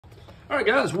All right,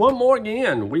 guys, one more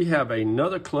again. We have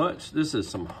another clutch. This is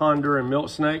some Honduran milk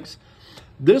snakes.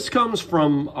 This comes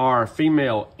from our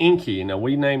female Inky. Now,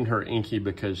 we named her Inky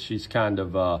because she's kind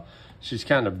of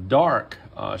dark.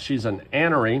 She's an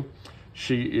Anery.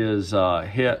 She is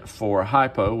hit for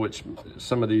hypo, which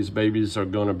some of these babies are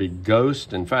going to be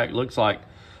ghost. In fact, looks like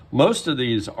most of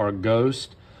these are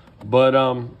ghost. But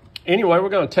anyway, we're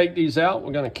going to take these out.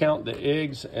 We're going to count the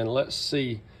eggs, and let's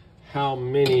see how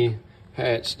many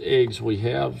hatched eggs we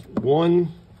have.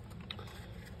 1,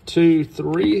 2,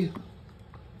 3,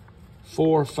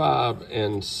 4, 5,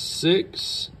 and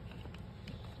 6,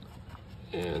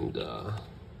 and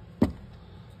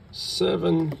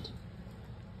 7,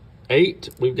 8.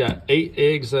 We've got 8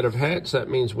 eggs that have hatched. That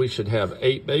means we should have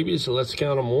 8 babies. So let's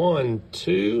count them. 1,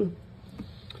 2,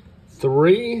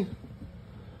 3.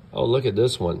 Oh, look at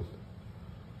this one.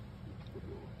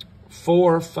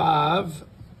 4, 5.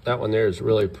 That one there is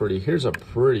really pretty. Here's a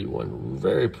pretty one,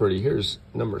 very pretty. Here's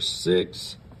number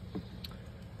 6,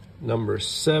 number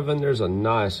 7. There's a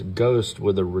nice ghost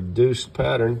with a reduced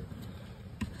pattern.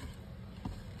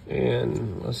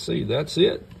 And let's see, that's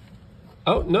it.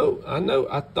 Oh, no,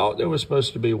 I thought there was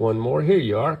supposed to be one more. Here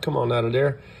you are, come on out of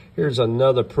there. Here's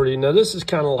another pretty. Now this is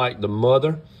kind of like the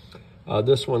mother.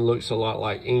 This one looks a lot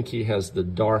like Inky, has the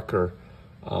darker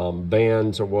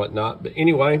bands or whatnot. But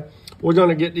anyway, we're going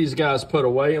to get these guys put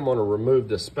away. I'm going to remove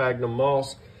the sphagnum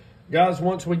moss. Guys,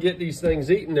 once we get these things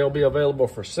eaten, they'll be available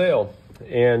for sale.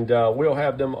 And we'll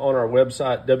have them on our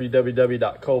website,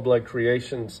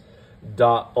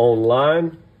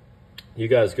 www.coldbloodcreations.online. You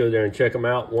guys go there and check them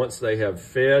out. Once they have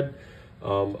fed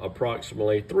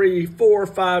approximately 3, 4,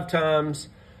 5 times,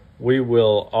 we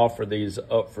will offer these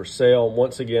up for sale.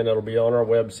 Once again, it'll be on our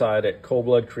website at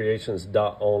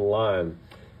coldbloodcreations.online.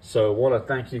 So I want to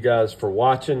thank you guys for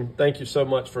watching. Thank you so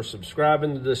much for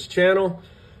subscribing to this channel.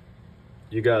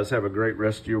 You guys have a great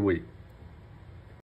rest of your week.